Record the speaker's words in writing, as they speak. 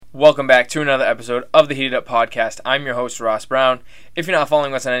Welcome back to another episode of the Heated Up Podcast. I'm your host, Ross Brown. If you're not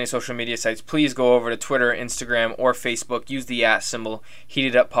following us on any social media sites, please go over to Twitter, Instagram, or Facebook. Use the @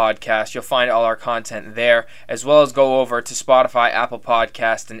 Heated Up Podcast. You'll find all our content there, as well as go over to Spotify, Apple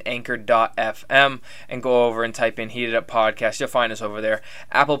Podcast, and Anchor.fm, and go over and type in Heated Up Podcast. You'll find us over there.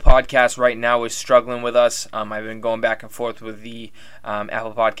 Apple Podcast right now is struggling with us. I've been going back and forth with the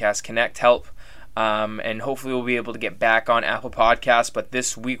Apple Podcast Connect help. And hopefully we'll be able to get back on Apple Podcasts, but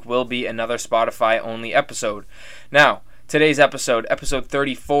this week will be another Spotify-only episode. Now, today's episode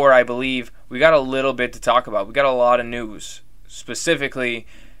 34, I believe, we got a little bit to talk about. We got a lot of news, specifically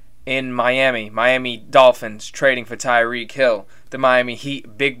in Miami Dolphins trading for Tyreek Hill. The Miami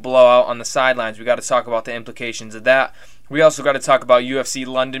Heat, big blowout on the sidelines. We got to talk about the implications of that. We also got to talk about UFC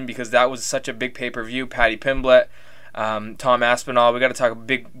London because that was such a big pay-per-view. Paddy Pimblett, Tom Aspinall. We got to talk about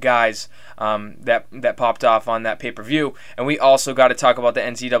big guys that popped off on that pay-per-view. And we also got to talk about the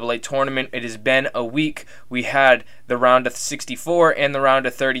NCAA Tournament. It has been a week. We had the round of 64 and the round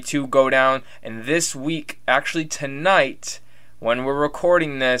of 32 go down. And this week, actually tonight, when we're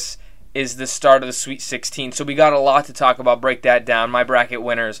recording this, is the start of the Sweet 16. So we got a lot to talk about, break that down, my bracket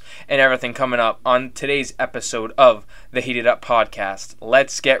winners, and everything coming up on today's episode of the Heated Up Podcast.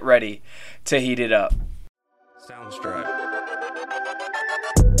 Let's get ready to heat it up. Soundstripe.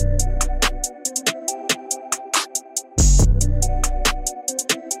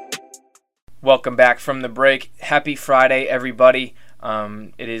 Welcome back from the break. Happy Friday, everybody.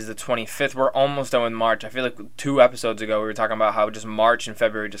 It is the 25th. We're almost done with March. I feel like 2 episodes ago we were talking about how just March and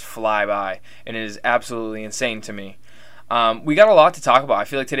February just fly by, and it is absolutely insane to me. We got a lot to talk about. I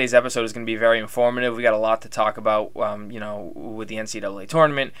feel like today's episode is going to be very informative. We got a lot to talk about, with the NCAA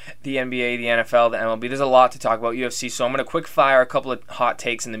Tournament, the NBA, the NFL, the MLB. There's a lot to talk about UFC, so I'm going to quick fire a couple of hot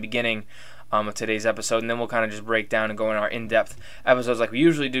takes in the beginning of today's episode, and then we'll kind of just break down and go in our in-depth episodes like we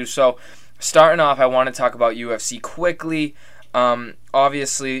usually do. So starting off, I want to talk about UFC quickly.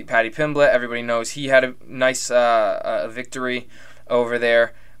 Obviously, Paddy Pimblett, everybody knows he had a nice victory over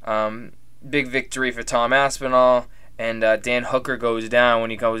there. Big victory for Tom Aspinall. And Dan Hooker goes down when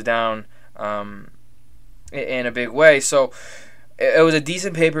he goes down in a big way. So it was a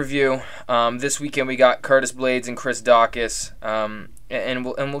decent pay-per-view. This weekend we got Curtis Blades and Chris Daukaus. And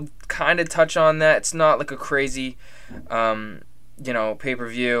we'll kind of touch on that. It's not like a crazy,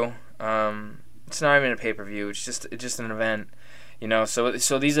 pay-per-view. It's not even a pay-per-view. It's just an event.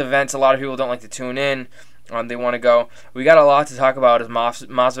 So these events, a lot of people don't like to tune in. They want to go. We got a lot to talk about as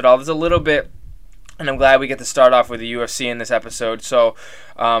Masvidal. There's a little bit. And I'm glad we get to start off with the UFC in this episode. So,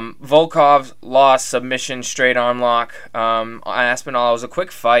 Volkov lost submission, straight arm lock. Aspinall was a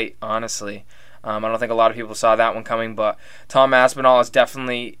quick fight, honestly. I don't think a lot of people saw that one coming, but Tom Aspinall is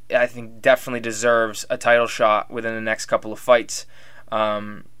definitely deserves a title shot within the next couple of fights.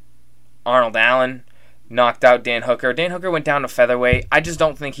 Arnold Allen knocked out Dan Hooker. Dan Hooker went down to featherweight. I just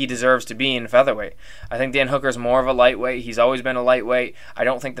don't think he deserves to be in featherweight. I think Dan Hooker is more of a lightweight. He's always been a lightweight. I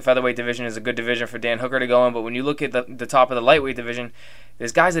don't think the featherweight division is a good division for Dan Hooker to go in, but when you look at the top of the lightweight division,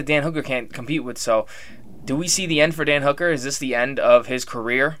 there's guys that Dan Hooker can't compete with. So do we see the end for Dan Hooker? Is this the end of his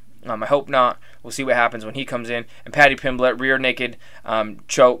career? I hope not. We'll see what happens when he comes in. And Paddy Pimblett, rear naked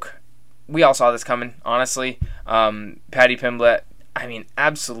choke. We all saw this coming, honestly. Paddy Pimblett,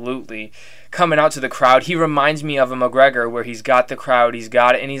 absolutely coming out to the crowd. He reminds me of a McGregor where he's got the crowd, he's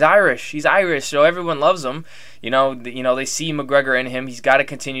got it, and he's Irish. He's Irish, so everyone loves him. They see McGregor in him. He's got to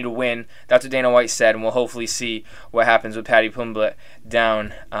continue to win. That's what Dana White said, and we'll hopefully see what happens with Paddy Pimblett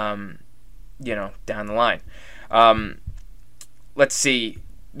down the line. Let's see.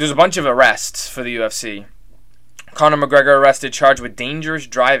 There's a bunch of arrests for the UFC. Conor McGregor arrested, charged with dangerous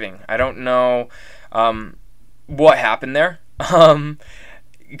driving. I don't know what happened there.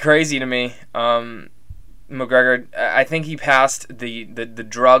 Crazy to me. McGregor, I think he passed the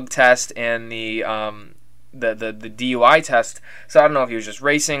drug test and the DUI test. So I don't know if he was just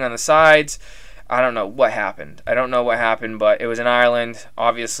racing on the sides. I don't know what happened. But it was in Ireland.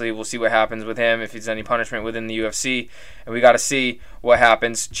 Obviously, we'll see what happens with him if there's any punishment within the UFC. And we got to see what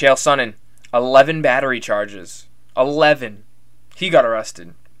happens. Chael Sonnen, 11 battery charges. 11. He got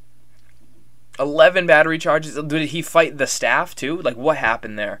arrested. 11 battery charges. Did he fight the staff too? Like, what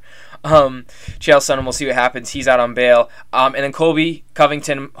happened there? Chael Sonnen, we'll see what happens. He's out on bail. And then Colby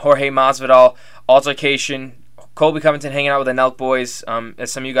Covington, Jorge Masvidal, altercation. Colby Covington hanging out with the Nelk Boys.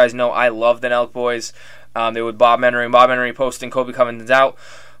 As some of you guys know, I love the Nelk Boys. They were Bob Menery. Bob Menery posting Colby Covington's out.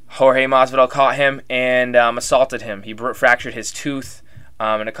 Jorge Masvidal caught him and assaulted him. He fractured his tooth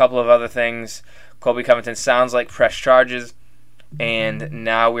and a couple of other things. Colby Covington sounds like press charges. And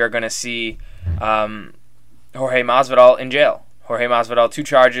now we are going to see Jorge Masvidal in jail. Jorge Masvidal 2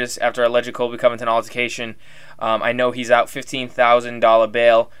 charges after alleged Colby Covington altercation. I know he's out $15,000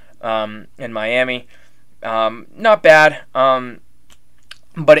 bail in Miami. Not bad.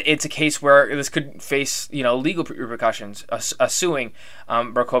 But it's a case where this could face, legal repercussions, suing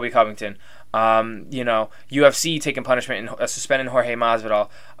Colby Covington. UFC taking punishment and suspending Jorge Masvidal.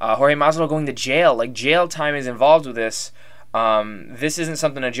 Jorge Masvidal going to jail. Like, jail time is involved with this. This isn't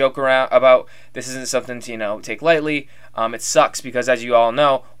something to joke around about. This isn't something to, take lightly. It sucks because, as you all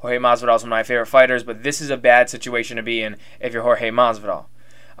know, Jorge Masvidal is one of my favorite fighters, but this is a bad situation to be in if you're Jorge Masvidal.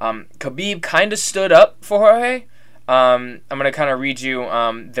 Khabib kind of stood up for Jorge. I'm going to kind of read you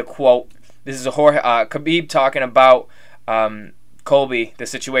the quote. This is Khabib talking about Colby, the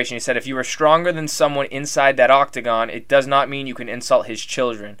situation. He said, "If you are stronger than someone inside that octagon, it does not mean you can insult his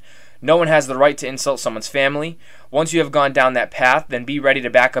children. No one has the right to insult someone's family. Once you have gone down that path, then be ready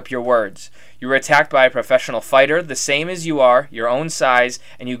to back up your words. You were attacked by a professional fighter, the same as you are, your own size,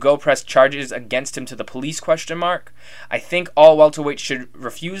 and you go press charges against him to the police, ? I think all welterweights should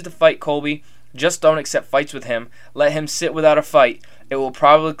refuse to fight Colby. Just don't accept fights with him. Let him sit without a fight. It will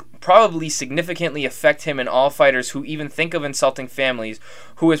probably significantly affect him and all fighters who even think of insulting families,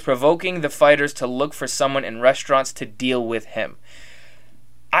 who is provoking the fighters to look for someone in restaurants to deal with him."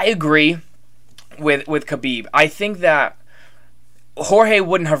 I agree with Khabib. I think that Jorge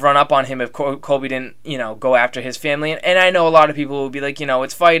wouldn't have run up on him if Colby didn't, go after his family. And I know a lot of people will be like,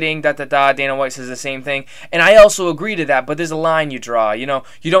 it's fighting, Dana White says the same thing. And I also agree to that, but there's a line you draw, you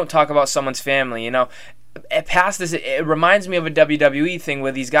don't talk about someone's family, Past this, it reminds me of a WWE thing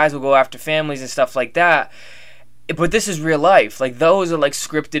where these guys will go after families and stuff like that. But this is real life. Like, those are like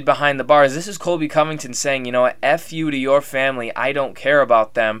scripted behind the bars. This is Colby Covington saying, F you to your family. I don't care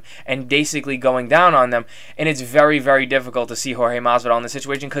about them. And basically going down on them. And it's very, very difficult to see Jorge Masvidal in this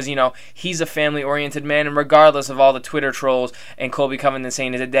situation because, he's a family-oriented man. And regardless of all the Twitter trolls and Colby Covington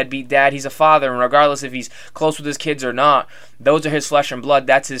saying he's a deadbeat dad, he's a father. And regardless if he's close with his kids or not, those are his flesh and blood.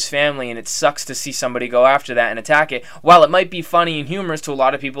 That's his family. And it sucks to see somebody go after that and attack it. While it might be funny and humorous to a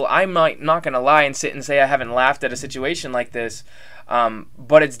lot of people, I'm not going to lie and sit and say I haven't laughed at a situation like this,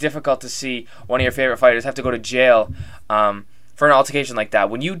 but it's difficult to see one of your favorite fighters have to go to jail for an altercation like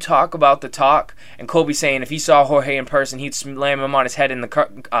that. When you talk about the talk, and Colby saying if he saw Jorge in person, he'd slam him on his head in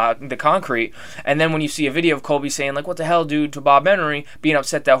the concrete, and then when you see a video of Colby saying, like, what the hell, dude, to Bob Emery, being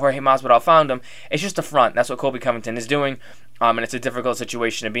upset that Jorge Masvidal found him, it's just a front. That's what Colby Covington is doing, and it's a difficult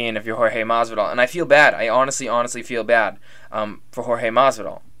situation to be in if you're Jorge Masvidal. And I feel bad. I honestly feel bad for Jorge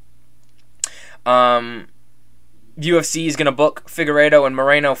Masvidal. UFC is going to book Figueiredo and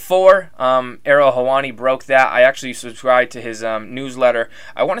Moreno 4. Ariel Helwani broke that. I actually subscribed to his newsletter.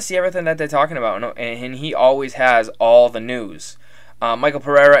 I want to see everything that they're talking about, and he always has all the news. Michael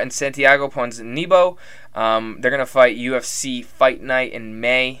Pereira and Santiago Ponzinibbio, they're going to fight UFC Fight Night in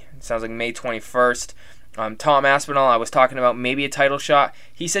May. It sounds like May 21st. Tom Aspinall, I was talking about maybe a title shot.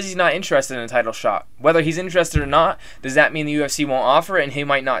 He says he's not interested in a title shot. Whether he's interested or not, does that mean the UFC won't offer it and he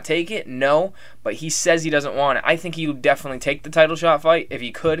might not take it? No, but he says he doesn't want it. I think he would definitely take the title shot fight if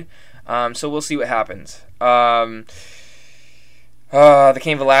he could. So we'll see what happens. The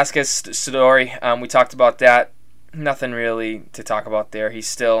Cain Velasquez story, we talked about that. Nothing really to talk about there. He's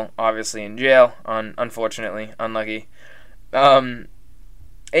still obviously in jail, unfortunately, unlucky. And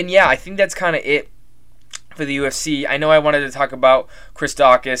yeah, I think that's kind of it for the UFC. I know I wanted to talk about Chris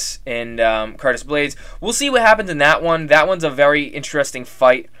Daukaus and Curtis Blaydes. We'll see what happens in that one. That one's a very interesting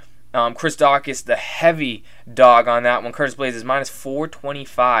fight. Chris Daukaus, the heavy dog on that one. Curtis Blaydes is minus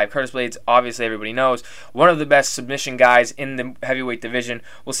 425. Curtis Blaydes, obviously everybody knows, one of the best submission guys in the heavyweight division.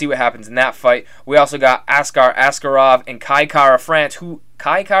 We'll see what happens in that fight. We also got Askar Askarov and Kai Kara France, who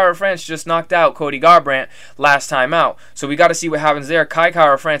Kai Kara France just knocked out Cody Garbrandt last time out. So we got to see what happens there. Kai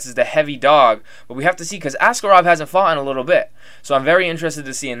Kara France is the heavy dog, but we have to see because Askarov hasn't fought in a little bit. So I'm very interested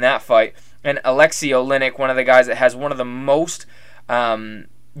to see in that fight. And Alexei Oleinik, one of the guys that has one of the most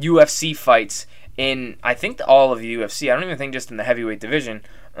UFC fights in, I think, all of the UFC. I don't even think just in the heavyweight division.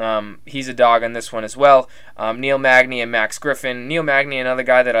 He's a dog on this one as well. Neil Magny and Max Griffin. Neil Magny, another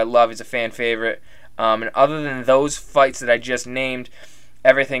guy that I love, is a fan favorite. And other than those fights that I just named,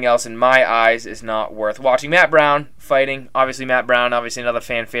 everything else in my eyes is not worth watching. Matt Brown fighting. Obviously Matt Brown, obviously another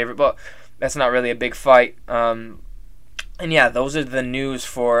fan favorite, but that's not really a big fight. And yeah, those are the news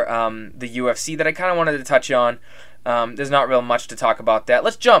for the UFC that I kind of wanted to touch on. There's not real much to talk about that.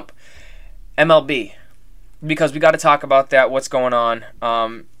 Let's jump MLB, because we got to talk about that, what's going on.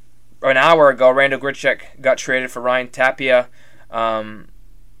 An hour ago, Randall Grichuk got traded for Ryan Tapia.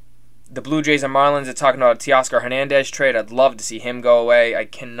 The Blue Jays and Marlins are talking about a Teoscar Hernandez trade. I'd love to see him go away. I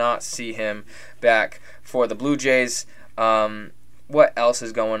cannot see him back for the Blue Jays. What else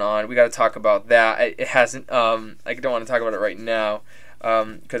is going on? We got to talk about that. It hasn't. I don't want to talk about it right now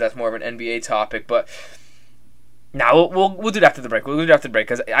because that's more of an NBA topic. But now we'll do it after the break. We'll do it after the break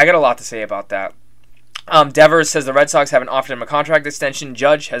because I got a lot to say about that. Devers says the Red Sox haven't offered him a contract extension.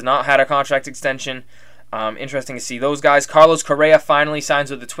 Judge has not had a contract extension. Interesting to see those guys. Carlos Correa finally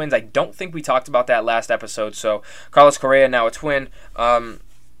signs with the Twins. I don't think we talked about that last episode. So Carlos Correa now a Twin.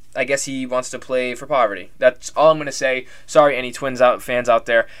 I guess he wants to play for poverty. That's all I'm going to say. Sorry, any Twins fans out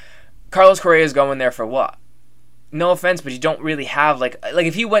there. Carlos Correa is going there for what? No offense, but you don't really have like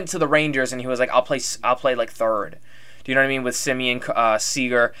if he went to the Rangers and he was like, I'll play like third. Do you know what I mean? With Simeon,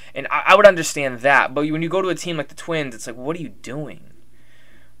 Seager, and I would understand that. But when you go to a team like the Twins, it's like, what are you doing?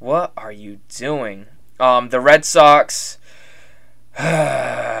 What are you doing? The Red Sox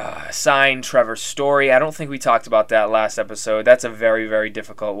signed Trevor Story. I don't think we talked about that last episode. That's a very, very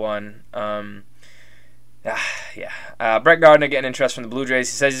difficult one. Brett Gardner getting interest from the Blue Jays.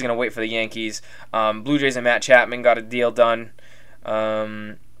 He says he's going to wait for the Yankees. Blue Jays and Matt Chapman got a deal done.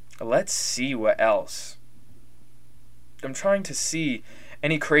 Let's see what else. I'm trying to see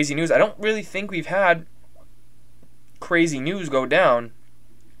any crazy news. I don't really think we've had crazy news go down.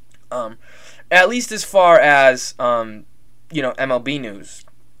 At least as far as MLB news.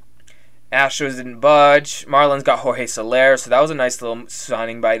 Astros didn't budge. Marlins got Jorge Soler, so that was a nice little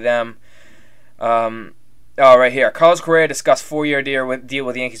signing by them. Right here. Carlos Correa discussed 4-year deal with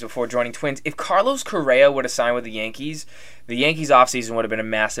the Yankees before joining Twins. If Carlos Correa would have signed with the Yankees offseason would have been a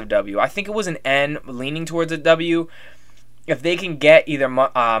massive W. I think it was an N leaning towards a W. If they can get either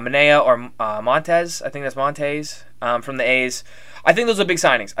Manea or Montez, I think that's Montez, from the A's, I think those are big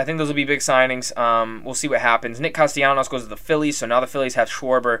signings. We'll see what happens. Nick Castellanos goes to the Phillies, so now the Phillies have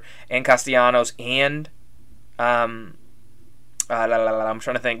Schwarber and Castellanos and I'm trying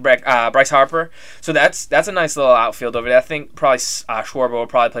to think, Bryce Harper. So that's a nice little outfield over there. I think probably Schwarber will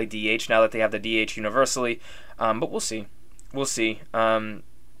probably play DH now that they have the DH universally. But we'll see.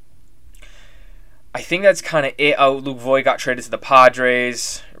 I think that's kind of it. Luke Voigt got traded to the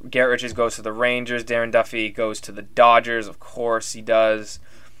Padres. Garrett Richards goes to the Rangers. Darren Duffy goes to the Dodgers. Of course he does.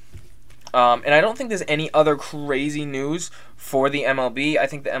 And I don't think there's any other crazy news for the MLB. I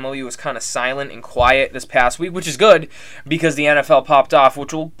think the MLB was kind of silent and quiet this past week, which is good because the NFL popped off,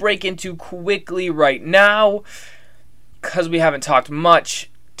 which we'll break into quickly right now because we haven't talked much.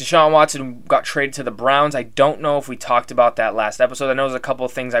 Deshaun Watson got traded to the Browns. I don't know if we talked about that last episode. I know there's a couple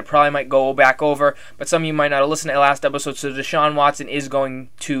of things I probably might go back over, but some of you might not have listened to the last episode. So Deshaun Watson is going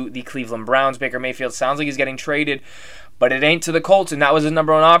to the Cleveland Browns. Baker Mayfield sounds like he's getting traded, but it ain't to the Colts, and that was his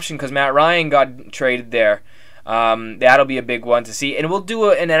number one option because Matt Ryan got traded there. That'll be a big one to see. And we'll do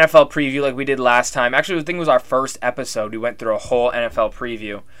an NFL preview like we did last time. Actually, I think it was our first episode. We went through a whole NFL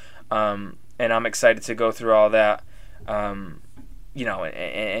preview, and I'm excited to go through all that. And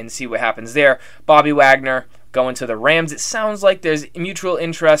see what happens there. Bobby Wagner going to the Rams. It sounds like there's mutual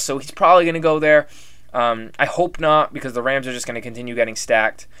interest, so he's probably going to go there. I hope not, because the Rams are just going to continue getting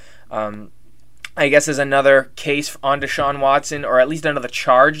stacked. I guess there's another case on Deshaun Watson, or at least another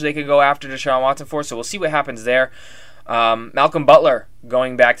charge they could go after Deshaun Watson for, so we'll see what happens there. Malcolm Butler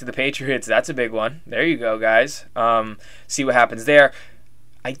going back to the Patriots. That's a big one. There you go, guys. See what happens there.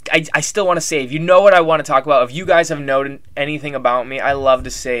 I still want to save. You know what I want to talk about. If you guys have noted anything about me, I love to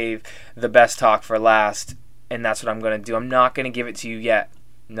save the best talk for last, and that's what I'm going to do. I'm not going to give it to you yet.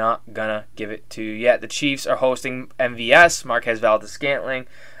 The Chiefs are hosting MVS, Marquez Valdes-Scantling.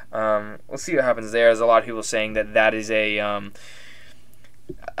 We'll see what happens there. There's a lot of people saying that is a I'm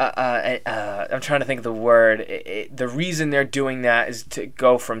trying to think of the word. The reason they're doing that is to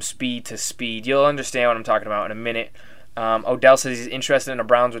go from speed to speed. You'll understand what I'm talking about in a minute. Odell says he's interested in a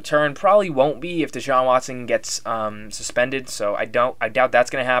Browns return. Probably won't be if Deshaun Watson gets suspended, so I doubt that's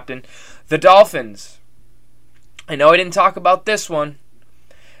going to happen. The Dolphins. I know I didn't talk about this one.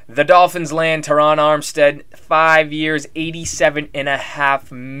 The Dolphins land Teron Armstead, 5 years,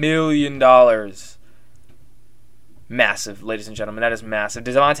 $87.5 million. Massive, ladies and gentlemen. That is massive.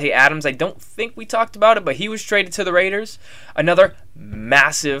 Devontae Adams, I don't think we talked about it, but he was traded to the Raiders. Another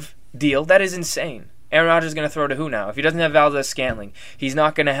massive deal. That is insane. Aaron Rodgers is going to throw to who now? If he doesn't have Valdes-Scantling, he's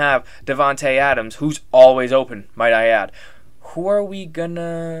not going to have Devontae Adams, who's always open, might I add. Who are we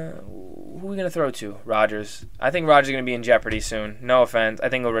gonna throw to? Rodgers. I think Rodgers is going to be in jeopardy soon. No offense. I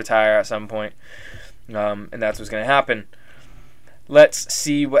think he'll retire at some point. And that's what's going to happen. Let's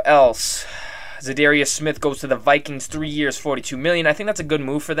see what else. Zadarius Smith goes to the Vikings, 3 years, $42 million. I think that's a good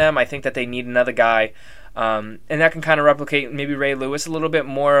move for them. I think that they need another guy. And that can kind of replicate maybe Ray Lewis, a little bit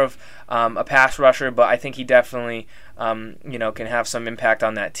more of a pass rusher, but I think he definitely can have some impact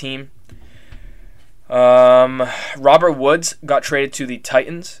on that team. Robert Woods got traded to the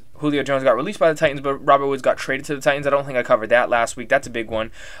Titans. Julio Jones got released by the Titans, but Robert Woods got traded to the Titans. I don't think I covered that last week. That's a big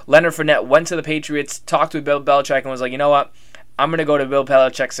one. Leonard Fournette went to the Patriots, talked with Bill Belichick, and was like, you know what? I'm going to go to Bill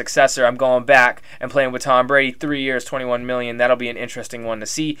Belichick's successor. I'm going back and playing with Tom Brady. 3 years, $21 million. That'll be an interesting one to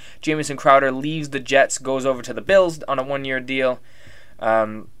see. Jamison Crowder leaves the Jets, goes over to the Bills on a 1-year deal.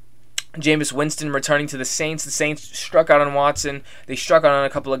 Jameis Winston returning to the Saints. The Saints struck out on Watson. They struck out on a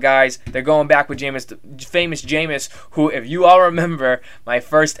couple of guys. They're going back with Jameis, the famous Jameis, who, if you all remember my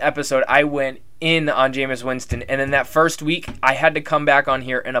first episode, I went in on Jameis Winston. And in that first week, I had to come back on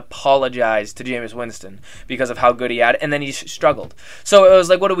here and apologize to Jameis Winston because of how good he had. And then he struggled. So it was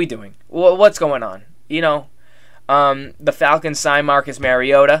like, what are we doing? What's going on? You know, the Falcons signed Marcus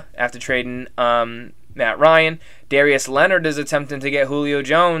Mariota after trading Matt Ryan. Darius Leonard is attempting to get Julio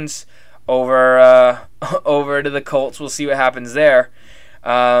Jones over to the Colts. We'll see what happens there.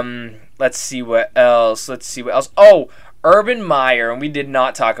 Let's see what else. Oh, Urban Meyer, and we did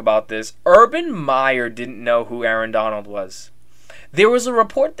not talk about this. Urban Meyer didn't know who Aaron Donald was. There was a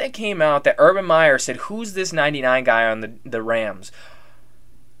report that came out that Urban Meyer said, who's this 99 guy on the Rams?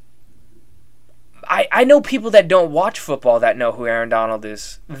 I know people that don't watch football that know who Aaron Donald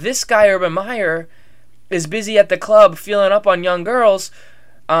is. This guy, Urban Meyer, is busy at the club feeling up on young girls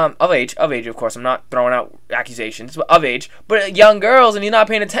of age, of course. I'm not throwing out accusations, but of age. But young girls, and he's not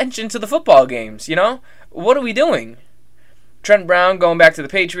paying attention to the football games, you know? What are we doing? Trent Brown going back to the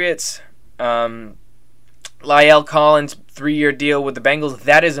Patriots. La'el Collins, 3-year deal with the Bengals.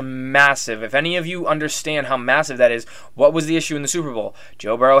 That is massive. If any of you understand how massive that is, what was the issue in the Super Bowl?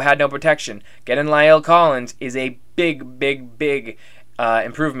 Joe Burrow had no protection. Getting La'el Collins is a big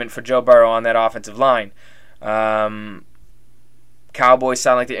improvement for Joe Burrow on that offensive line. Cowboys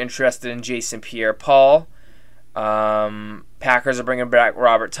sound like they're interested in Jason Pierre-Paul. Packers are bringing back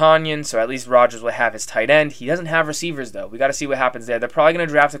Robert Tonyan, so at least Rodgers will have his tight end. He doesn't have receivers, though. We got to see what happens there. They're probably going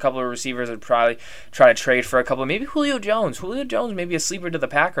to draft a couple of receivers and probably try to trade for a couple. Maybe Julio Jones. Julio Jones may be a sleeper to the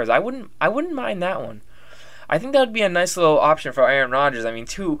Packers. I wouldn't mind that one. I think that would be a nice little option for Aaron Rodgers. I mean,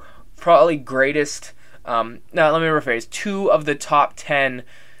 two probably greatest. Now, let me rephrase. 2 of the top 10.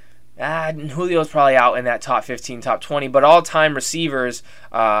 Julio's probably out in that top 15, top 20, but all-time receivers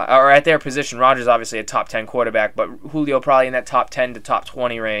are at their position. Rodgers obviously a top 10 quarterback, but Julio probably in that top 10 to top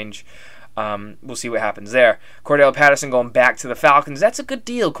 20 range. We'll see what happens there. Cordell Patterson going back to the Falcons. That's a good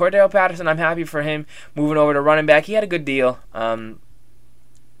deal. Cordell Patterson, I'm happy for him. Moving over to running back, he had a good deal.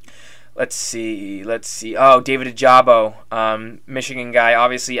 Let's see. Oh, David Ojabo, Michigan guy.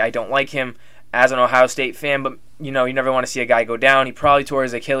 Obviously, I don't like him as an Ohio State fan, but you know, you never want to see a guy go down. He probably tore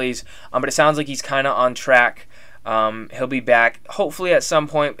his Achilles, but it sounds like he's kind of on track. He'll be back, hopefully at some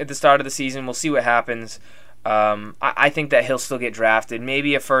point at the start of the season. We'll see what happens. I think that he'll still get drafted,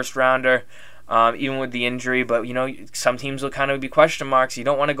 maybe a first-rounder, even with the injury. But, you know, some teams will kind of be question marks. You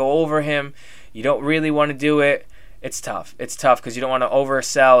don't want to go over him. You don't really want to do it. It's tough. It's tough because you don't want to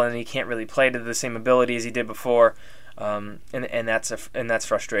oversell, and he can't really play to the same ability as he did before, and that's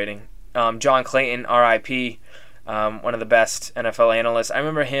frustrating. John Clayton, R.I.P., one of the best NFL analysts. I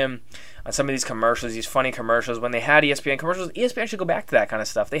remember him on some of these commercials, these funny commercials. When they had ESPN commercials, ESPN should go back to that kind of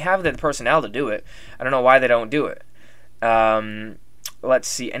stuff. They have the personnel to do it. I don't know why they don't do it. Let's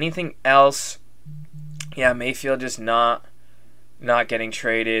see. Anything else? Yeah, Mayfield just not getting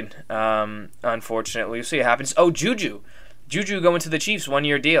traded, unfortunately. We'll see what happens. Oh, Juju going to the Chiefs,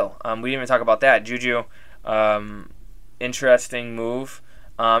 1-year deal. We didn't even talk about that. Juju, interesting move.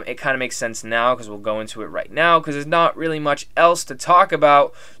 It kind of makes sense now because we'll go into it right now because there's not really much else to talk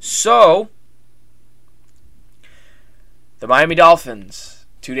about. So, the Miami Dolphins,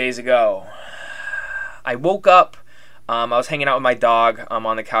 2 days ago. I woke up. I was hanging out with my dog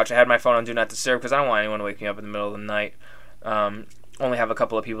on the couch. I had my phone on Do Not Disturb because I don't want anyone to wake me up in the middle of the night. Only have a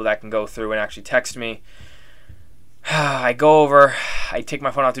couple of people that can go through and actually text me. I go over. I take my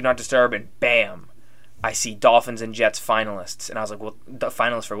phone off Do Not Disturb and bam. I see Dolphins and Jets finalists, and I was like, "Well, the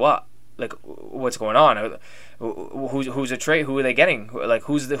finalists for what? Like, what's going on? Who's a trade? Who are they getting? Like,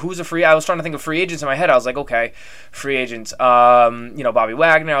 who's a free?" I was trying to think of free agents in my head. I was like, "Okay, free agents. Bobby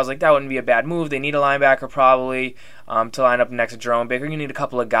Wagner." I was like, that wouldn't be a bad move. They need a linebacker probably to line up next to Jerome Baker. You need a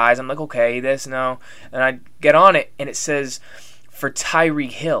couple of guys. I'm like, okay, this no, and I get on it, and it says for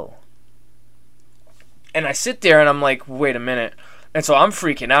Tyreek Hill, and I sit there and I'm like, wait a minute. And so I'm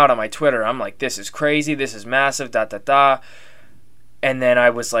freaking out on my Twitter. I'm like, this is crazy. This is massive. And then I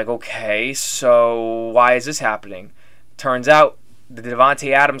was like, okay, so why is this happening? Turns out the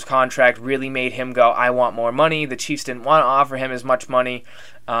Devontae Adams contract really made him go, I want more money. The Chiefs didn't want to offer him as much money.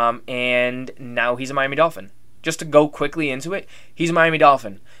 And now he's a Miami Dolphin. Just to go quickly into it, he's a Miami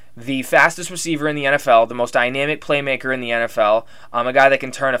Dolphin. the fastest receiver in the NFL, the most dynamic playmaker in the NFL, a guy that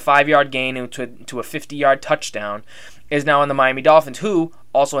can turn a 5-yard gain into a 50-yard touchdown, is now on the Miami Dolphins, who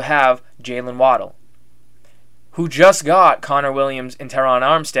also have Jalen Waddle, who just got Connor Williams and Teron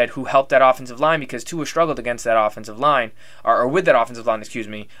Armstead, who helped that offensive line because Tua struggled against that offensive line, or with that offensive line,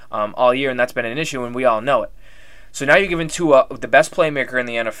 all year, and that's been an issue, and we all know it. So now you're giving Tua, the best playmaker in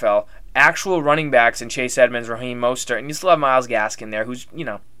the NFL, actual running backs in Chase Edmonds, Raheem Mostert, and you still have Myles Gaskin there, who's,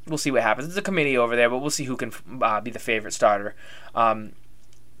 we'll see what happens. It's a committee over there, but we'll see who can be the favorite starter.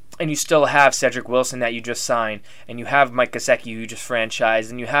 And you still have Cedric Wilson that you just signed, and you have Mike Gesicki, who you just franchised,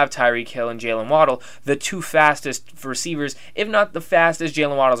 and you have Tyreek Hill and Jalen Waddle, the two fastest receivers, if not the fastest.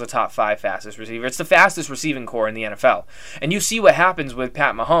 Jalen Waddle's a top 5 fastest receiver. It's the fastest receiving core in the NFL. And you see what happens with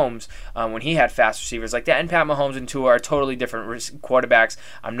Pat Mahomes when he had fast receivers like that. And Pat Mahomes and Tua are totally different quarterbacks.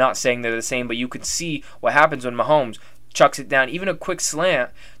 I'm not saying they're the same, but you could see what happens when Mahomes chucks it down. Even a quick slant,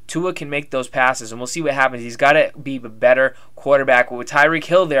 Tua can make those passes, and we'll see what happens. He's got to be a better quarterback. But with Tyreek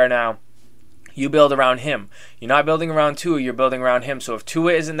Hill there now, you build around him. You're not building around Tua, you're building around him. So if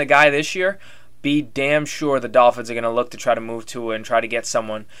Tua isn't the guy this year, be damn sure the Dolphins are going to look to try to move Tua and try to get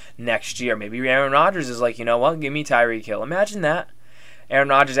someone next year. Maybe Aaron Rodgers is like, you know what, give me Tyreek Hill. Imagine that. Aaron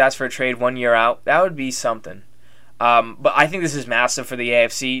Rodgers asked for a trade 1 year out. That would be something. But I think this is massive for the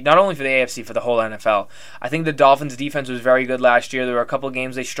AFC, not only for the AFC, for the whole NFL. I think the Dolphins' defense was very good last year. There were a couple of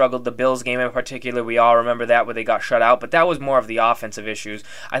games they struggled. The Bills game in particular, we all remember that, where they got shut out. But that was more of the offensive issues.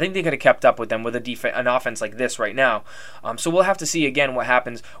 I think they could have kept up with them with an offense like this right now. So we'll have to see, again, what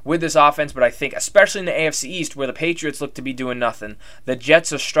happens with this offense. But I think, especially in the AFC East, where the Patriots look to be doing nothing, the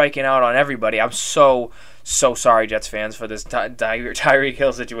Jets are striking out on everybody. I'm so sorry, Jets fans, for this Tyreek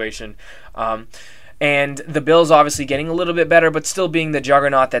Hill situation. And the Bills obviously getting a little bit better, but still being the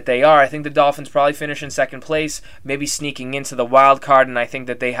juggernaut that they are. I think the Dolphins probably finish in second place, maybe sneaking into the wild card, and I think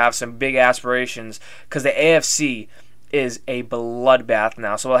that they have some big aspirations because the AFC is a bloodbath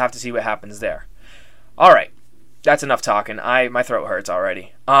now, so we'll have to see what happens there. All right, that's enough talking. My throat hurts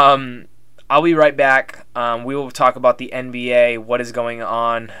already. I'll be right back. We will talk about the NBA, what is going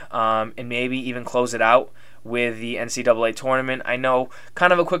on, and maybe even close it out with the NCAA tournament. I know,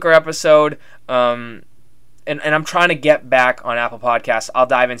 kind of a quicker episode, and I'm trying to get back on Apple Podcasts. I'll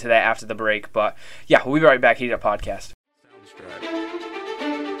dive into that after the break, but yeah, we'll be right back. Heat Up Podcast.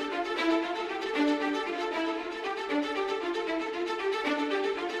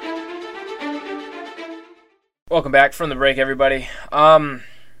 Welcome back from the break, everybody.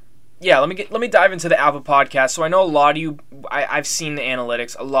 Yeah, let me dive into the Apple Podcast. So I know a lot of you, I've seen the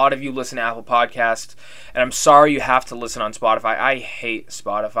analytics. A lot of you listen to Apple Podcasts, and I'm sorry you have to listen on Spotify. I hate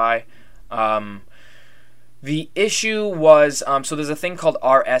Spotify. The issue was, so there's a thing called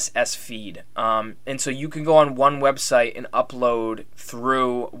RSS feed, and so you can go on one website and upload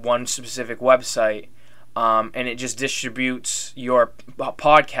through one specific website, and it just distributes your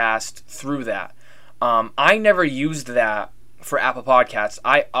podcast through that. I never used that for Apple Podcasts.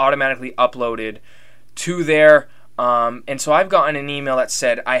 I automatically uploaded to there, and so I've gotten an email that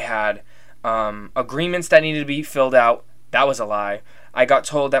said I had agreements that needed to be filled out. That was a lie. I got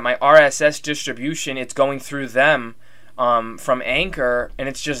told that my RSS distribution, it's going through them from Anchor, and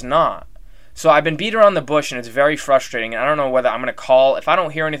it's just not. So I've been beat around the bush, and it's very frustrating, and I don't know whether I'm going to call. If I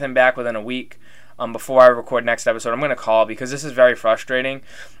don't hear anything back within a week, before I record next episode, I'm going to call, because this is very frustrating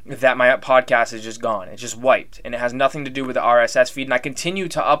that my podcast is just gone. It's just wiped, and it has nothing to do with the RSS feed, and I continue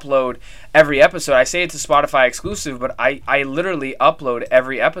to upload every episode. I say it's a Spotify exclusive, but I literally upload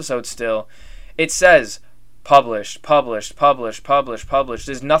every episode still. It says published.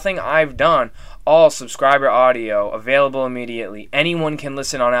 There's nothing I've done. All subscriber audio, available immediately. Anyone can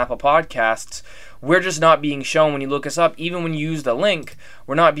listen on Apple Podcasts. We're just not being shown when you look us up. Even when you use the link,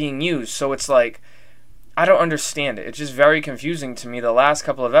 we're not being used. So it's like, I don't understand it. It's just very confusing to me. The last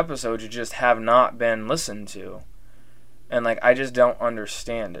couple of episodes just have not been listened to. And I just don't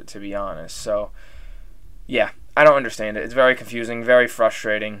understand it, to be honest. So, yeah, I don't understand it. It's very confusing, very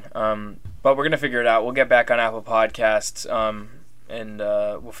frustrating. But we're going to figure it out. We'll get back on Apple Podcasts, and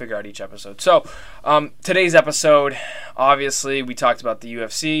we'll figure out each episode. So, today's episode, obviously, we talked about the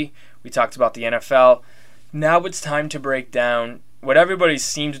UFC. We talked about the NFL. Now it's time to break down what everybody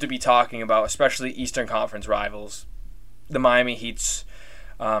seems to be talking about, especially Eastern Conference rivals. The Miami Heat's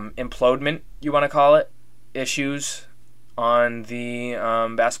implodement, you want to call it, issues on the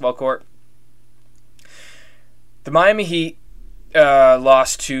basketball court. The Miami Heat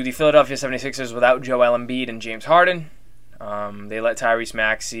lost to the Philadelphia 76ers without Joel Embiid and James Harden. They let Tyrese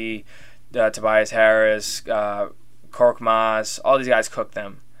Maxey, Tobias Harris, Korkmaz, all these guys cook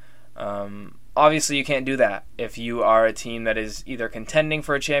them. obviously you can't do that if you are a team that is either contending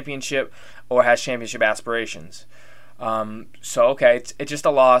for a championship or has championship aspirations. So, okay, it's just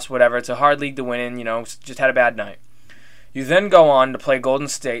a loss, whatever. It's a hard league to win in, just had a bad night. You then go on to play Golden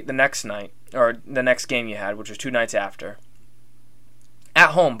State the next night, or the next game you had, which was 2 nights after. At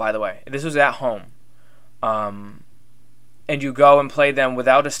home, by the way. This was at home. And you go and play them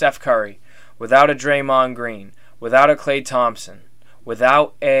without a Steph Curry, without a Draymond Green, without a Klay Thompson,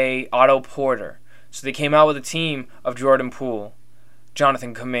 without a Otto Porter. So they came out with a team of Jordan Poole,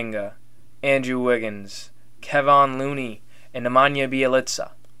 Jonathan Kuminga, Andrew Wiggins, Kevon Looney, and Nemanja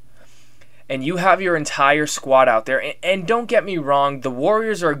Bjelica. And you have your entire squad out there. And don't get me wrong, the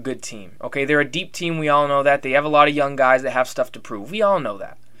Warriors are a good team. Okay, they're a deep team. We all know that. They have a lot of young guys that have stuff to prove. We all know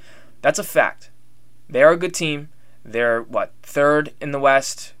that. That's a fact. They are a good team. They're, third in the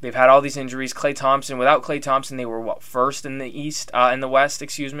West. They've had all these injuries. Klay Thompson, without Klay Thompson, they were, first in the West,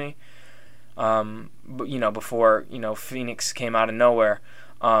 excuse me. But, before, Phoenix came out of nowhere.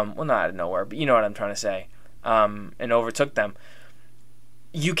 Well, not out of nowhere, but you know what I'm trying to say. And overtook them.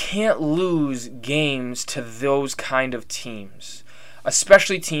 You can't lose games to those kind of teams,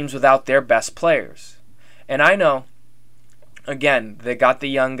 especially teams without their best players. And I know, again, they got the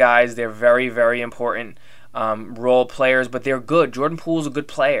young guys. They're very, very important role players, but they're good. Jordan Poole's a good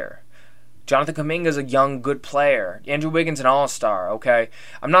player. Jonathan Kuminga's a young, good player. Andrew Wiggins an all-star, okay?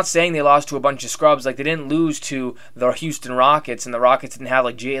 I'm not saying they lost to a bunch of scrubs. Like, they didn't lose to the Houston Rockets, and the Rockets didn't have,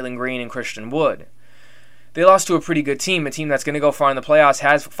 Jalen Green and Christian Wood. They lost to a pretty good team, a team that's going to go far in the playoffs,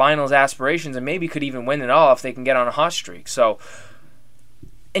 has finals aspirations, and maybe could even win it all if they can get on a hot streak. So,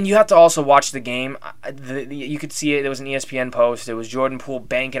 and you have to also watch the game. You could see it. There was an ESPN post. It was Jordan Poole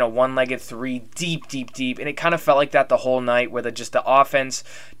banking a one-legged three deep, and it kind of felt like that the whole night, where the offense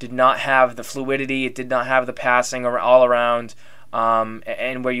did not have the fluidity. It did not have the passing all around.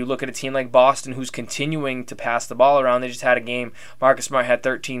 And where you look at a team like Boston, who's continuing to pass the ball around. They just had a game. Marcus Smart had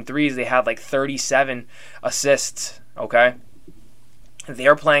 13 threes. They had 37 assists, okay?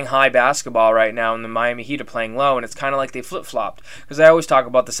 They're playing high basketball right now, and the Miami Heat are playing low, and it's kind of like they flip-flopped. Because I always talk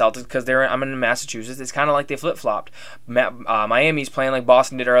about the Celtics because I'm in Massachusetts. It's kind of like they flip-flopped. Miami's playing like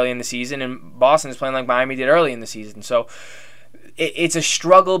Boston did early in the season, and Boston is playing like Miami did early in the season. So it's a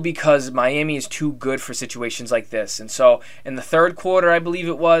struggle because Miami is too good for situations like this. And so in the third quarter, I believe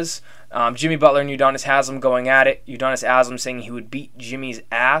it was, Jimmy Butler and Udonis Haslem going at it. Udonis Haslem saying he would beat Jimmy's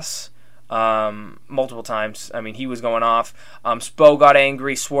ass multiple times. I mean, he was going off. Spo got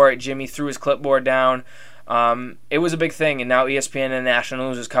angry, swore at Jimmy, threw his clipboard down. It was a big thing, and now ESPN and National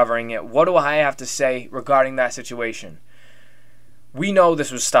News is covering it. What do I have to say regarding that situation? We know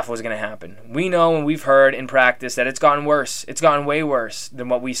stuff was going to happen. We know and we've heard in practice that it's gotten worse. It's gotten way worse than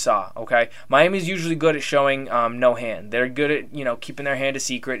what we saw, okay? Miami's usually good at showing no hand. They're good at, keeping their hand a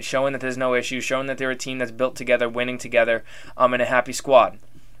secret, showing that there's no issue, showing that they're a team that's built together, winning together, and a happy squad.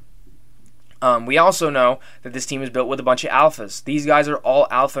 We also know that this team is built with a bunch of alphas. These guys are all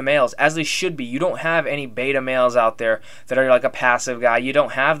alpha males, as they should be. You don't have any beta males out there that are like a passive guy. You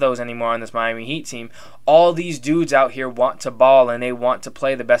don't have those anymore on this Miami Heat team. All these dudes out here want to ball, and they want to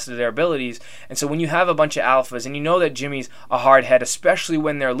play the best of their abilities. And so when you have a bunch of alphas, and you know that Jimmy's a hard head, especially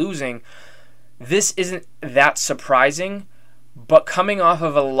when they're losing, this isn't that surprising. But coming off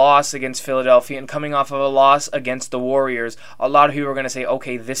of a loss against Philadelphia and coming off of a loss against the Warriors, a lot of people are going to say,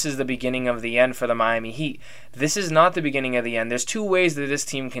 okay, this is the beginning of the end for the Miami Heat. This is not the beginning of the end. There's two ways that this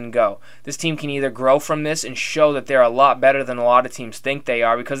team can go. This team can either grow from this and show that they're a lot better than a lot of teams think they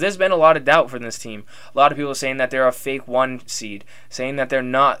are, because there's been a lot of doubt for this team. A lot of people are saying that they're a fake 1 seed, saying that they're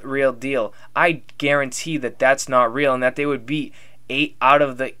not real deal. I guarantee that that's not real, and that they would beat 8 out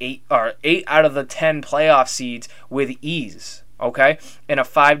of the 10 playoff seeds with ease. Okay, in a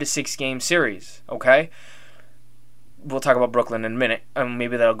 5 to 6 game series. Okay, we'll talk about Brooklyn in a minute, and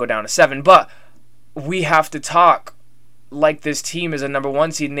maybe that'll go down to 7. But we have to talk like this team is a number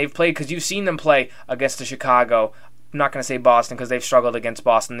 1 seed, and they've played, because you've seen them play against the Chicago. I'm not going to say Boston, because they've struggled against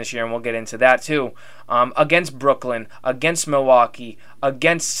Boston this year, and we'll get into that too. Against Brooklyn, against Milwaukee,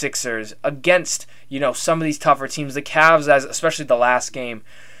 against Sixers, against some of these tougher teams, the Cavs, especially the last game.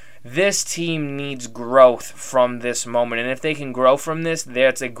 This team needs growth from this moment, and if they can grow from this,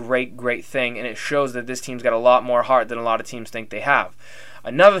 that's a great, great thing, and it shows that this team's got a lot more heart than a lot of teams think they have.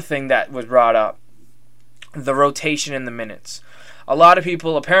 Another thing that was brought up, the rotation in the minutes. A lot of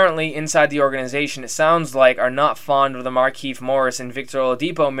people, apparently, inside the organization, it sounds like, are not fond of the Markieff Morris and Victor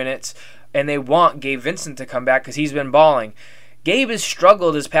Oladipo minutes, and they want Gabe Vincent to come back because he's been balling. Gabe has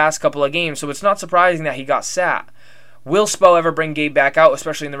struggled his past couple of games, so it's not surprising that he got sat. Will Spo ever bring Gabe back out,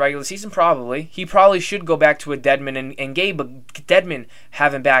 especially in the regular season? Probably. He probably should go back to a Dedmon and Gabe, but Dedmon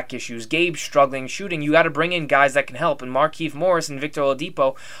having back issues. Gabe struggling shooting. You got to bring in guys that can help. And Markieff Morris and Victor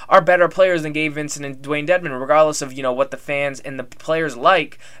Oladipo are better players than Gabe Vincent and Dwayne Dedmon, regardless of what the fans and the players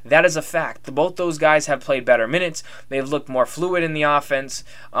like. That is a fact. Both those guys have played better minutes. They've looked more fluid in the offense.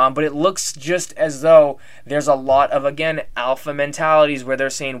 But it looks just as though there's a lot of, again, alpha mentalities where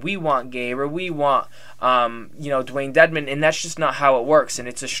they're saying, we want Gabe or we want Dwayne Dedmon, and that's just not how it works, and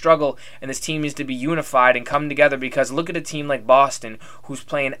it's a struggle, and this team needs to be unified and come together, because look at a team like Boston, who's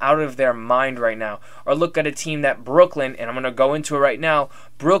playing out of their mind right now, or look at a team that Brooklyn, and I'm going to go into it right now,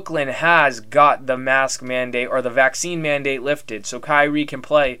 Brooklyn has got the mask mandate or the vaccine mandate lifted, so Kyrie can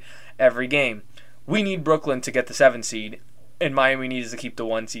play every game. We need Brooklyn to get the 7 seed, and Miami needs to keep the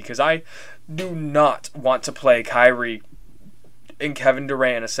 1 seed, because I do not want to play Kyrie and Kevin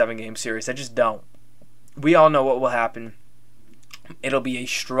Durant in a 7-game series. I just don't. We all know what will happen. It'll be a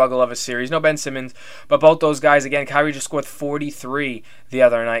struggle of a series. No Ben Simmons, but both those guys, again, Kyrie just scored 43 the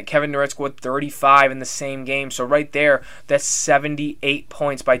other night. Kevin Durant scored 35 in the same game. So right there, that's 78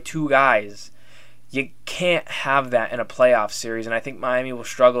 points by 2 guys. You can't have that in a playoff series, and I think Miami will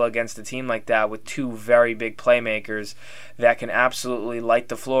struggle against a team like that with 2 very big playmakers that can absolutely light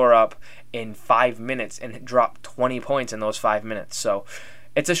the floor up in 5 minutes and drop 20 points in those 5 minutes. So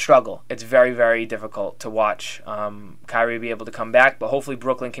it's a struggle. It's very, very difficult to watch Kyrie be able to come back, but hopefully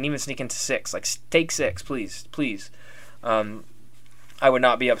Brooklyn can even sneak into 6. Like, take 6, please, please. I would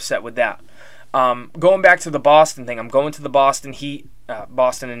not be upset with that. Going back to the Boston thing, I'm going to the Boston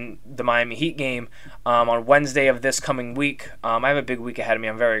and the Miami Heat game on Wednesday of this coming week. I have a big week ahead of me.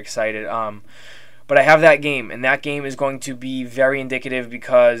 I'm very excited. But I have that game, and that game is going to be very indicative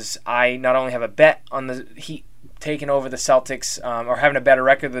because I not only have a bet on the Heat taking over the Celtics or having a better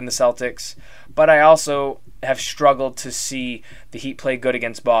record than the Celtics, but I also have struggled to see the Heat play good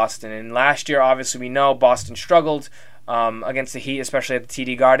against Boston. And last year, obviously, we know Boston struggled against the Heat, especially at the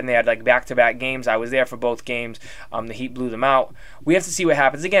TD Garden. They had like back-to-back games. I was there for both games. The Heat blew them out. We have to see what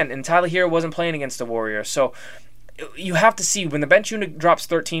happens again. And Tyler Hero wasn't playing against the Warriors, so you have to see when the bench unit drops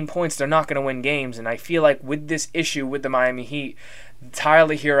 13 points, they're not going to win games. And I feel like with this issue with the Miami Heat,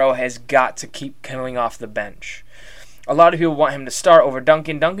 Tyler Hero has got to keep coming off the bench. A lot of people want him to start over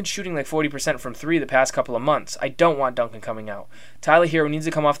Duncan. Duncan's shooting like 40% from 3 the past couple of months. I don't want Duncan coming out. Tyler Hero needs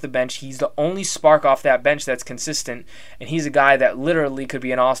to come off the bench. He's the only spark off that bench that's consistent, and he's a guy that literally could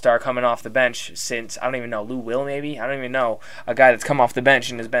be an all-star coming off the bench since, I don't even know, Lou Will maybe? I don't even know, a guy that's come off the bench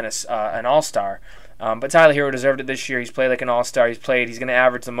and has been an all-star. But Tyler Hero deserved it this year. He's played like an all-star. He's going to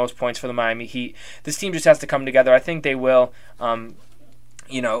average the most points for the Miami Heat. This team just has to come together. I think they will.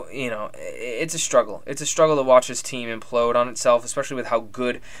 It's a struggle. It's a struggle to watch this team implode on itself, especially with how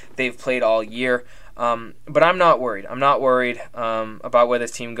good they've played all year. But I'm not worried. I'm not worried about where this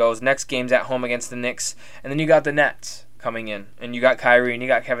team goes. Next game's at home against the Knicks, and then you got the Nets coming in, and you got Kyrie, and you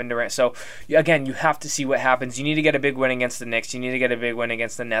got Kevin Durant. So, again, you have to see what happens. You need to get a big win against the Knicks. You need to get a big win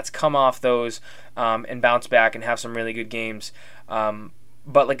against the Nets. Come off those and bounce back and have some really good games.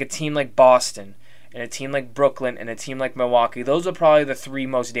 But like a team like Boston, and a team like Brooklyn, and a team like Milwaukee, those are probably the 3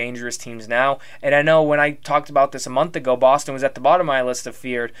 most dangerous teams now. And I know when I talked about this a month ago, Boston was at the bottom of my list of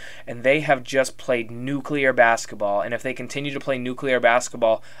feared, and they have just played nuclear basketball. And if they continue to play nuclear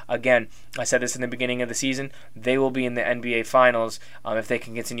basketball, again, I said this in the beginning of the season, they will be in the NBA Finals if they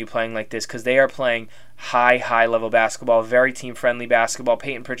can continue playing like this, because they are playing high-level basketball, very team-friendly basketball.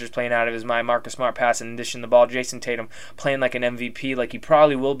 Peyton Pritchard's playing out of his mind. Marcus Smart passing in addition to the ball. Jason Tatum playing like an MVP, like he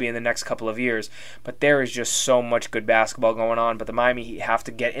probably will be in the next couple of years. But there is just so much good basketball going on. But the Miami Heat have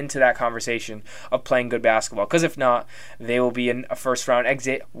to get into that conversation of playing good basketball, because if not, they will be in a first-round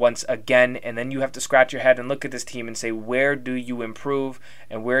exit once again. And then you have to scratch your head and look at this team and say, where do you improve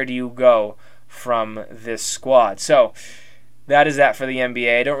and where do you go from this squad? So that is that for the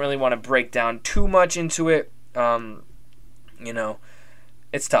NBA. I don't really want to break down too much into it.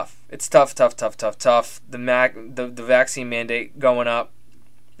 It's tough. It's tough. The vaccine mandate going up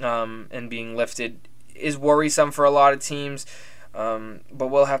and being lifted is worrisome for a lot of teams, but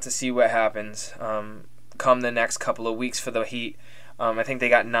we'll have to see what happens come the next couple of weeks for the Heat. I think they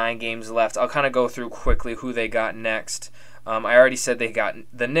got 9 games left. I'll kind of go through quickly who they got next. I already said they got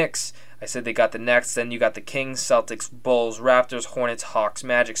the Knicks. I said they got the Nets. Then you got the Kings, Celtics, Bulls, Raptors, Hornets, Hawks,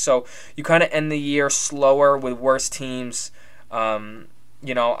 Magic. So you kind of end the year slower with worse teams.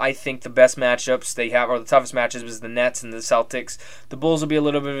 I think the best matchups they have, or the toughest matches, was the Nets and the Celtics. The Bulls will be a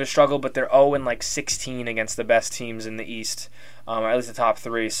little bit of a struggle, but they're 0-16 against the best teams in the East, or at least the top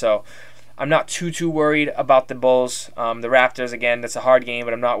 3. So I'm not too worried about the Bulls. The Raptors, again, that's a hard game,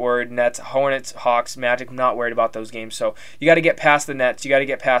 but I'm not worried. Nets, Hornets, Hawks, Magic, I'm not worried about those games. So you got to get past the Nets. You got to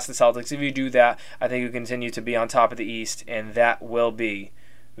get past the Celtics. If you do that, I think you continue to be on top of the East, and that will be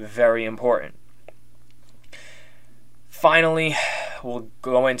very important. Finally, we'll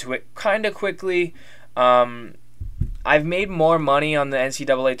go into it kind of quickly. I've made more money on the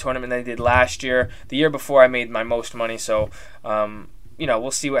NCAA tournament than I did last year. The year before, I made my most money, so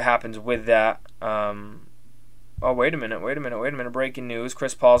we'll see what happens with that. Oh, wait a minute. Breaking news.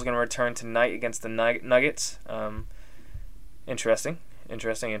 Chris Paul's going to return tonight against the Nuggets. Interesting.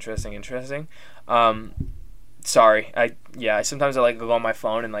 Sorry. I sometimes I like to go on my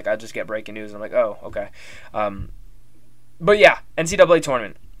phone and I just get breaking news and I'm like, oh, okay. But yeah, NCAA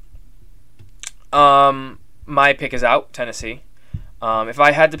tournament. My pick is out, Tennessee. If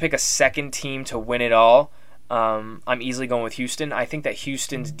I had to pick a second team to win it all, I'm easily going with Houston. I think that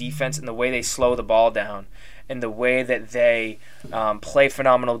Houston's defense and the way they slow the ball down and the way that they play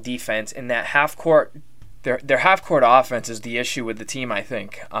phenomenal defense in that half-court, their half-court offense is the issue with the team, I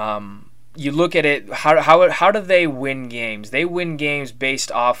think. You look at it, how do they win games? They win games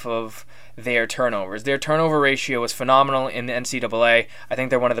based off of their turnovers. Their turnover ratio is phenomenal in the NCAA. I think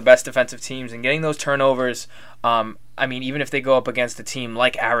they're one of the best defensive teams, and getting those turnovers, even if they go up against a team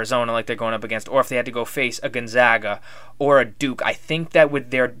like Arizona, like they're going up against, or if they had to go face a Gonzaga or a Duke, I think that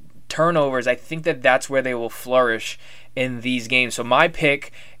with their turnovers, I think that that's where they will flourish in these games. So my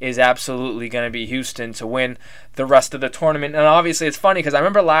pick is absolutely going to be Houston to win the rest of the tournament. And obviously it's funny because I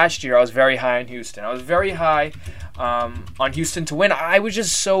remember last year I was very high on Houston. I was very high on Houston to win. I was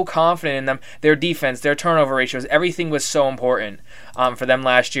just so confident in them. Their defense, their turnover ratios, everything was so important for them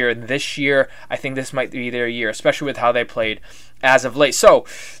last year. And this year, I think this might be their year, especially with how they played as of late. So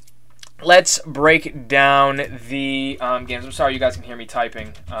let's break down the games. I'm sorry you guys can hear me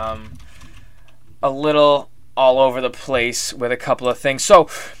typing. A little all over the place with a couple of things. So,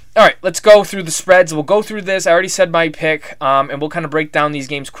 all right, let's go through the spreads. We'll go through this. I already said my pick, and we'll kind of break down these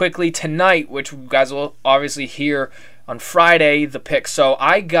games quickly. Tonight, which you guys will obviously hear on Friday, the pick. So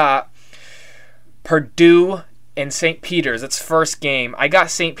I got Purdue and St. Peter's. That's first game. I got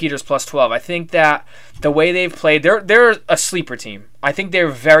St. Peter's plus 12. I think that the way they've played, they're a sleeper team. I think they're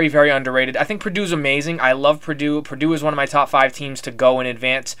very, very underrated. I think Purdue's amazing. I love Purdue. Purdue is one of my top 5 teams to go and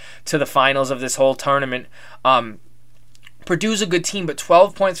advance to the finals of this whole tournament. Purdue's a good team, but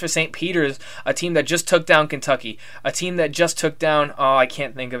 12 points for St. Peter's, a team that just took down Kentucky, a team that just took down, I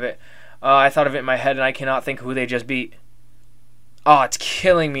can't think of it. I thought of it in my head, and I cannot think of who they just beat. Oh, it's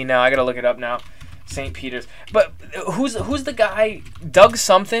killing me now. I got to look it up now. St. Peter's. But who's the guy? Doug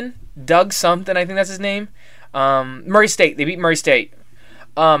something, I think that's his name. Murray State. They beat Murray State.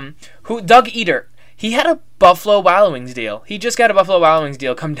 Doug Eater. He had a Buffalo Wild Wings deal. He just got a Buffalo Wild Wings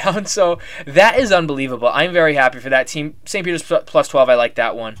deal come down, so that is unbelievable. I'm very happy for that team. St. Peter's plus 12, I like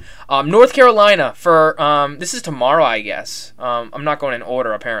that one. North Carolina for, this is tomorrow, I guess. I'm not going in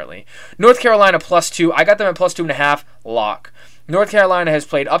order, apparently. North Carolina plus 2. I got them at plus 2.5, lock. North Carolina has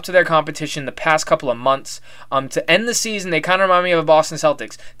played up to their competition the past couple of months. To end the season, they kind of remind me of the Boston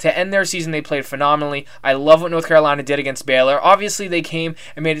Celtics. To end their season, they played phenomenally. I love what North Carolina did against Baylor. Obviously, they came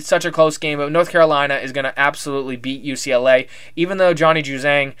and made it such a close game, but North Carolina is going to absolutely beat UCLA. Even though Johnny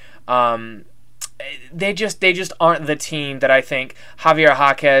Juzang, they just aren't the team that I think. Javier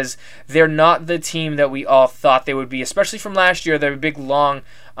Jaquez, they're not the team that we all thought they would be, especially from last year. Their big, long,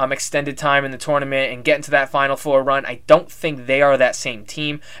 extended time in the tournament and getting to that Final Four run. I don't think they are that same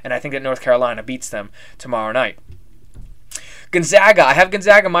team, and I think that North Carolina beats them tomorrow night. Gonzaga, I have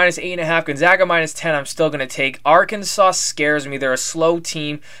Gonzaga minus 8.5. Gonzaga minus 10, I'm still going to take. Arkansas scares me. They're a slow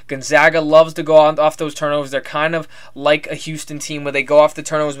team. Gonzaga loves to go off those turnovers. They're kind of like a Houston team where they go off the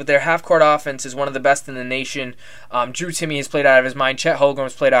turnovers, but their half-court offense is one of the best in the nation. Drew Timme has played out of his mind. Chet Holmgren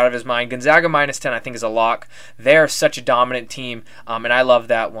has played out of his mind. Gonzaga minus 10, I think, is a lock. They're such a dominant team, and I love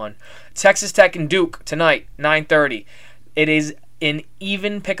that one. Texas Tech and Duke tonight, 9:30. It is an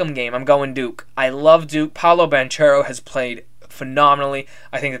even pick'em game. I'm going Duke. I love Duke. Paolo Banchero has played phenomenally.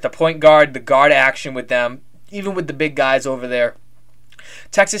 I think that the guard action with them, even with the big guys over there.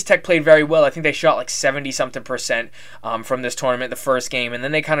 Texas Tech played very well. I think they shot like 70-something% from this tournament, the first game, and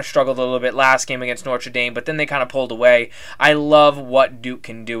then they kind of struggled a little bit last game against Notre Dame, but then they kind of pulled away. I love what Duke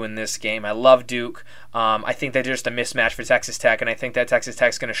can do in this game. I love Duke. I think they're just a mismatch for Texas Tech, and I think that Texas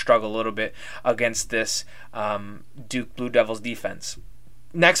Tech's going to struggle a little bit against this Duke Blue Devils defense.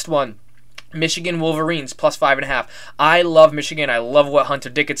 Next one. Michigan Wolverines plus 5.5. I love Michigan. I love what Hunter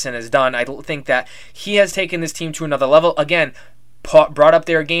Dickinson has done. I think that he has taken this team to another level. Again, brought up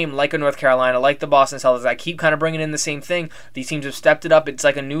their game like a North Carolina, like the Boston Celtics. I keep kind of bringing in the same thing. These teams have stepped it up. It's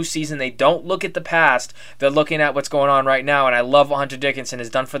like a new season. They don't look at the past. They're looking at what's going on right now, and I love what Hunter Dickinson has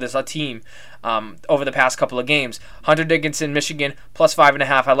done for this team over the past couple of games. Hunter Dickinson, Michigan, plus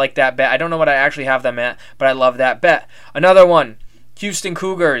 5.5. I like that bet. I don't know what I actually have them at, but I love that bet. Another one, Houston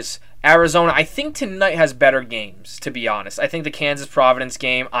Cougars, Arizona. I think tonight has better games, to be honest. I think the Kansas-Providence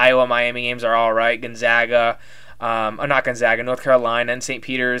game, Iowa-Miami games are all right. Gonzaga, not Gonzaga, North Carolina and St.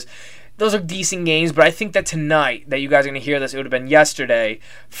 Peter's. Those are decent games, but I think that tonight, that you guys are going to hear this, it would have been yesterday,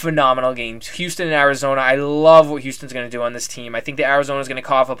 phenomenal games. Houston and Arizona, I love what Houston's going to do on this team. I think that Arizona's going to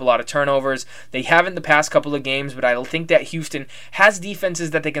cough up a lot of turnovers. They haven't the past couple of games, but I think that Houston has defenses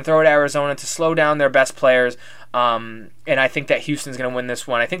that they can throw at Arizona to slow down their best players, and I think that Houston's going to win this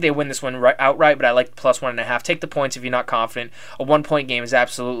one. I think they win this one outright, but I like plus 1.5. Take the points if you're not confident. A 1-point game is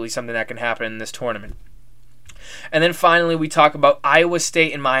absolutely something that can happen in this tournament. And then finally, we talk about Iowa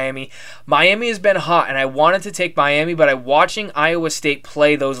State and Miami. Miami has been hot, and I wanted to take Miami, but I'm watching Iowa State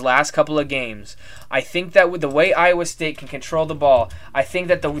play those last couple of games. I think that with the way Iowa State can control the ball, I think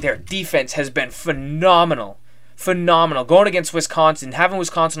that their defense has been phenomenal. Phenomenal. Going against Wisconsin, having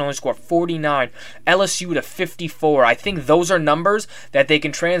Wisconsin only score 49, LSU to 54. I think those are numbers that they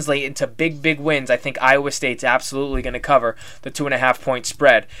can translate into big wins. I think Iowa State's absolutely going to cover the 2.5-point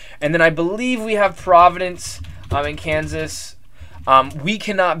spread. And then I believe we have Providence in Kansas. We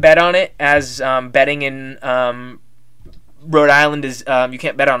cannot bet on it, as betting in Rhode Island is you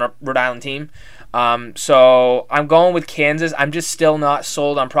can't bet on a Rhode Island team. So I'm going with Kansas. I'm just still not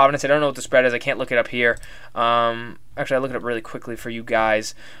sold on Providence. I don't know what the spread is. I can't look it up here. Actually, I'll look it up really quickly for you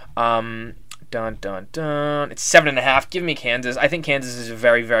guys. It's 7.5. Give me Kansas. I think Kansas is a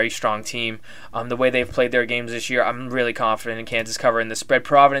very strong team. The way they've played their games this year, I'm really confident in Kansas covering the spread.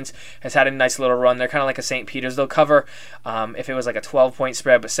 Providence has had a nice little run. They're kind of like a St. Peter's. They'll cover if it was like a 12-point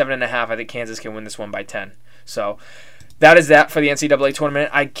spread, but 7.5. I think Kansas can win this one by 10. So that is that for the NCAA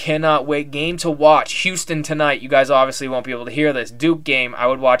tournament. I cannot wait. Game to watch. Houston tonight. You guys obviously won't be able to hear this. Duke game. I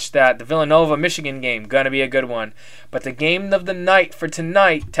would watch that. The Villanova-Michigan game. Going to be a good one. But the game of the night for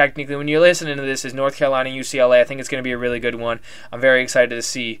tonight, technically, when you're listening to this, is North Carolina-UCLA. I think it's going to be a really good one. I'm very excited to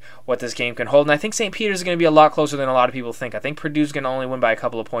see what this game can hold. And I think St. Peter's is going to be a lot closer than a lot of people think. I think Purdue's going to only win by a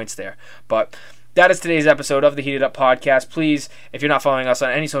couple of points there. But that is today's episode of the Heated Up Podcast. Please, if you're not following us on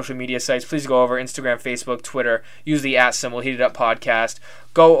any social media sites, please go over Instagram, Facebook, Twitter. Use the @ Heated Up Podcast.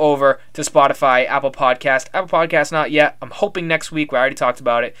 Go over to Spotify, Apple Podcast. Apple Podcast, not yet. I'm hoping next week, we already talked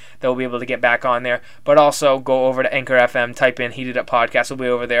about it, that we'll be able to get back on there. But also go over to Anchor FM, type in Heated Up Podcast. We'll be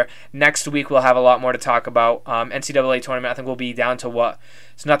over there. Next week, we'll have a lot more to talk about. NCAA tournament, I think we'll be down to what?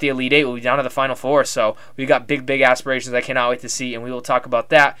 It's not the Elite Eight. We'll be down to the Final Four. So we've got big aspirations I cannot wait to see, and we will talk about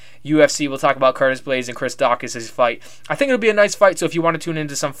that. UFC, we'll talk about Curtis Blaydes and Chris Daukaus' fight. I think it'll be a nice fight, so if you want to tune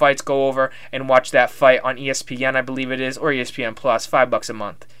into some fights, go over and watch that fight on ESPN, I believe it is, or ESPN Plus, $5 a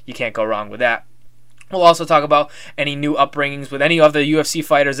month. You can't go wrong with that. We'll also talk about any new upbringings with any of the UFC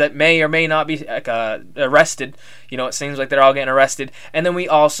fighters that may or may not be arrested. You know, it seems like they're all getting arrested. And then we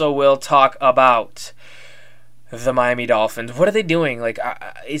also will talk about the Miami Dolphins. What are they doing? Like,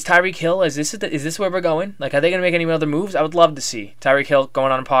 is TYREEK Hill, is this where we're going? Like, are they going to make any other moves? I would love to see TYREEK Hill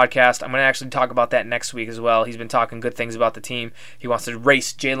going on a podcast. I'm going to actually talk about that next week as well. He's been talking good things about the team. He wants to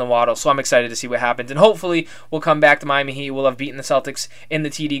race Jalen Waddle, so I'm excited to see what happens. And hopefully, we'll come back to Miami Heat. We'll have beaten the Celtics in the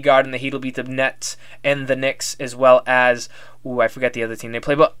TD Garden. The Heat will beat the Nets and the Knicks, as well as, I forget the other team they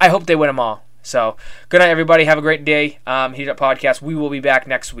play, but I hope they win them all. So, good night, everybody. Have a great day. Heat Up Podcast. We will be back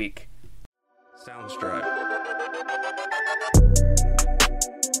next week. Soundstripe.